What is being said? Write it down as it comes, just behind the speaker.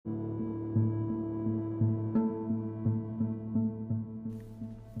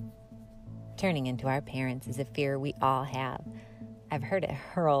turning into our parents is a fear we all have. I've heard it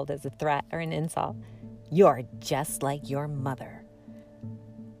hurled as a threat or an insult. You're just like your mother.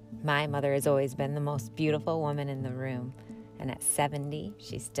 My mother has always been the most beautiful woman in the room, and at 70,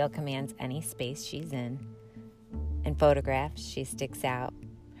 she still commands any space she's in. In photographs, she sticks out,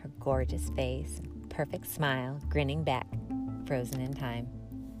 her gorgeous face and perfect smile grinning back, frozen in time.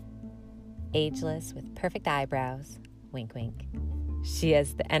 Ageless with perfect eyebrows, wink wink. She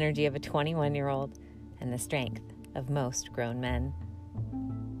has the energy of a 21-year-old and the strength of most grown men.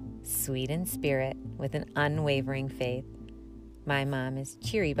 Sweet in spirit with an unwavering faith, my mom is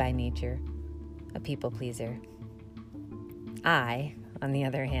cheery by nature, a people pleaser. I, on the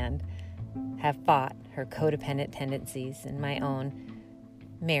other hand, have fought her codependent tendencies in my own,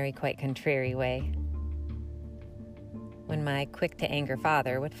 merry, quite contrary way. When my quick-to-anger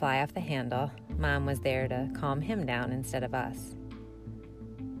father would fly off the handle, Mom was there to calm him down instead of us.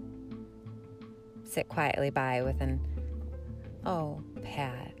 Sit quietly by with an, "Oh,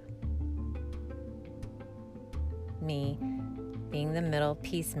 Pat." Me, being the middle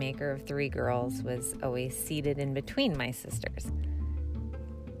peacemaker of 3 girls, was always seated in between my sisters.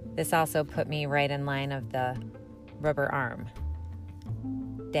 This also put me right in line of the rubber arm.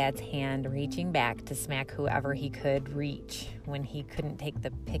 Dad's hand reaching back to smack whoever he could reach when he couldn't take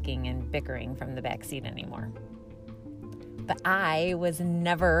the picking and bickering from the back seat anymore. But I was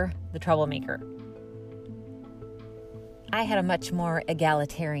never the troublemaker. I had a much more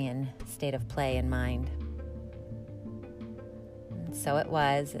egalitarian state of play in mind. And so it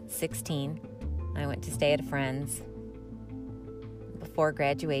was at 16, I went to stay at a friend's. Before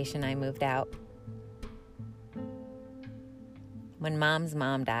graduation, I moved out. When Mom's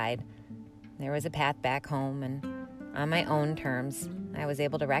mom died, there was a path back home, and on my own terms, I was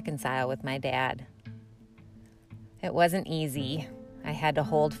able to reconcile with my dad. It wasn't easy. I had to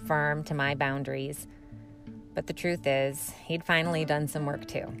hold firm to my boundaries. But the truth is, he'd finally done some work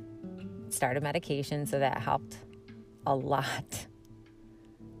too. Started medication, so that helped a lot.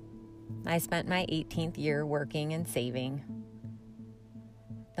 I spent my 18th year working and saving.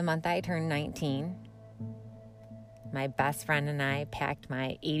 The month I turned 19, my best friend and I packed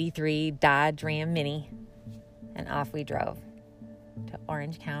my 83 Dodge Ram Mini, and off we drove to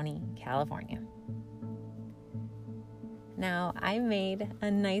Orange County, California. Now, I made a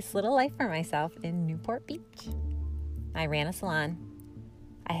nice little life for myself in Newport Beach. I ran a salon.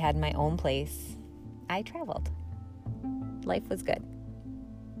 I had my own place. I traveled. Life was good.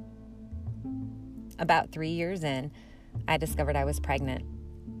 About 3 years in, I discovered I was pregnant.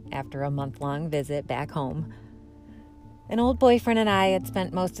 After a month-long visit back home, an old boyfriend and I had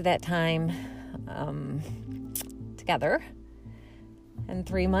spent most of that time together. And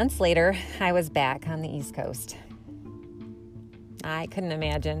 3 months later, I was back on the East Coast. I couldn't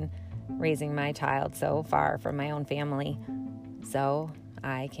imagine raising my child so far from my own family, so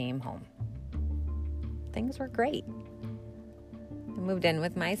I came home. Things were great. I moved in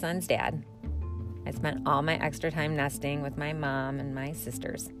with my son's dad. I spent all my extra time nesting with my mom and my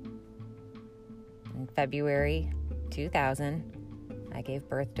sisters. In February 2000, I gave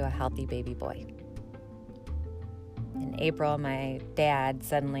birth to a healthy baby boy. In April, my dad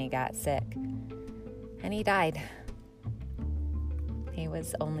suddenly got sick, and he died. He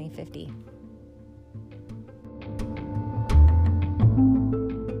was only 50.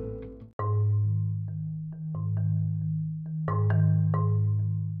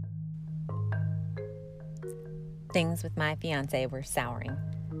 Things with my fiance were souring.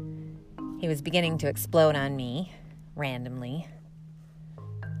 He was beginning to explode on me, randomly.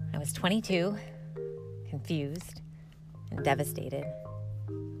 I was 22, confused and devastated,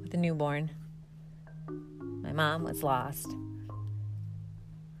 with a newborn. My mom was lost.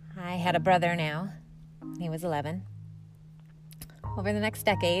 I had a brother now. He was 11. Over the next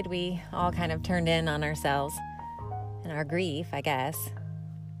decade, we all kind of turned in on ourselves and our grief, I guess.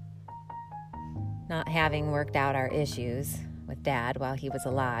 Not having worked out our issues with Dad while he was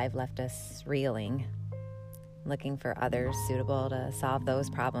alive left us reeling, looking for others suitable to solve those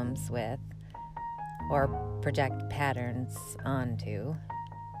problems with or project patterns onto.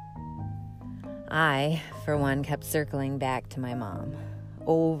 I, for one, kept circling back to my mom.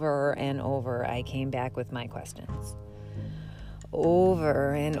 Over and over, I came back with my questions.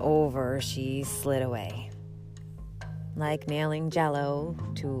 Over and over, she slid away, like nailing Jell-O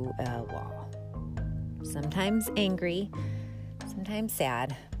to a wall. Sometimes angry, sometimes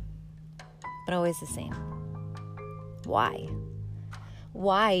sad, but always the same. Why?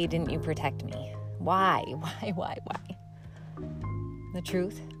 Why didn't you protect me? Why? The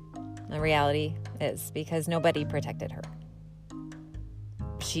truth, the reality is because nobody protected her.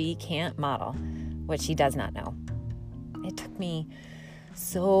 she can't model what she does not know. It took me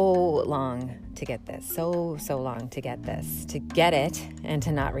so long to get this, so long to get this, to get it and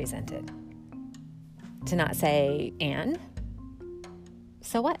to not resent it. To not say, and?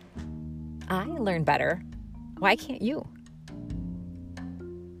 So what? I learn better. Why can't you?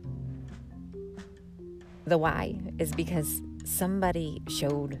 The why is because somebody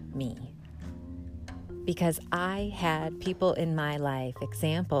showed me. Because I had people in my life,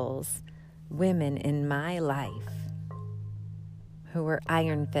 examples, women in my life who were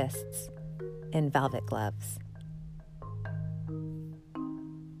iron fists and velvet gloves.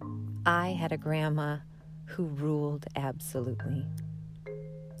 I had a grandma who ruled absolutely.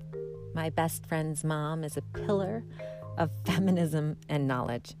 My best friend's mom is a pillar of feminism and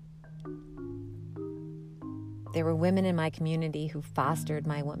knowledge. There were women in my community who fostered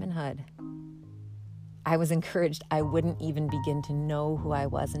my womanhood. I was encouraged I wouldn't even begin to know who I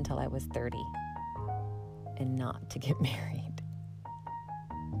was until I was 30 and not to get married.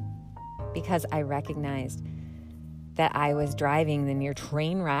 Because I recognized that I was driving the near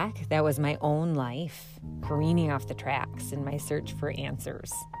train wreck that was my own life, careening off the tracks in my search for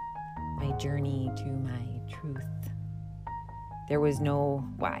answers, my journey to my truth. There was no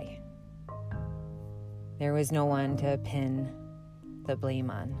why. There was no one to pin the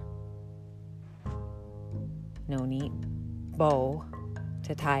blame on. No neat bow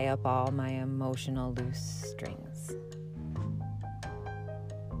to tie up all my emotional loose strings.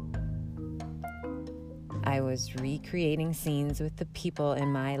 I was recreating scenes with the people in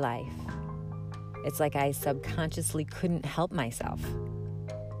my life. It's like I subconsciously couldn't help myself.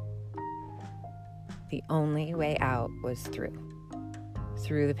 The only way out was through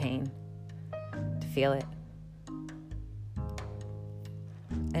the pain, to feel it.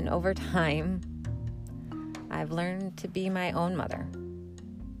 And over time, I've learned to be my own mother,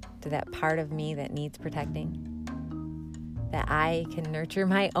 to that part of me that needs protecting, that I can nurture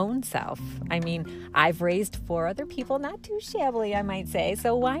my own self. I mean, I've raised 4 other people, not too shabbily, I might say,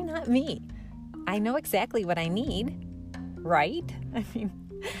 so why not me? I know exactly what I need, right? I mean,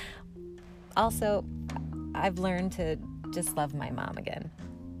 also, I've learned to just love my mom again.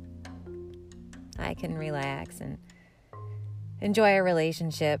 I can relax and enjoy a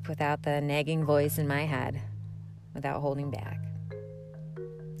relationship without the nagging voice in my head, without holding back.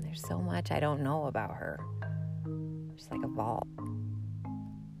 There's so much I don't know about her. Just like a vault.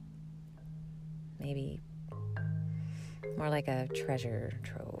 Maybe more like a treasure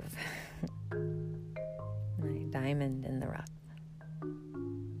trove. My diamond in the rough.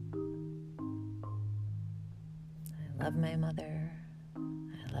 I love my mother.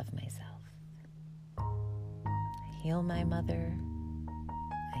 I love myself. I heal my mother.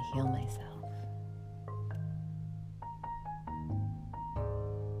 I heal myself.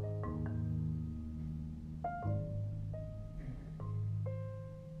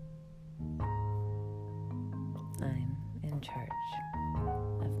 I'm in charge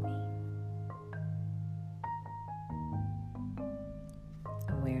of me.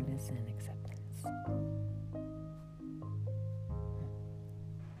 Awareness and acceptance.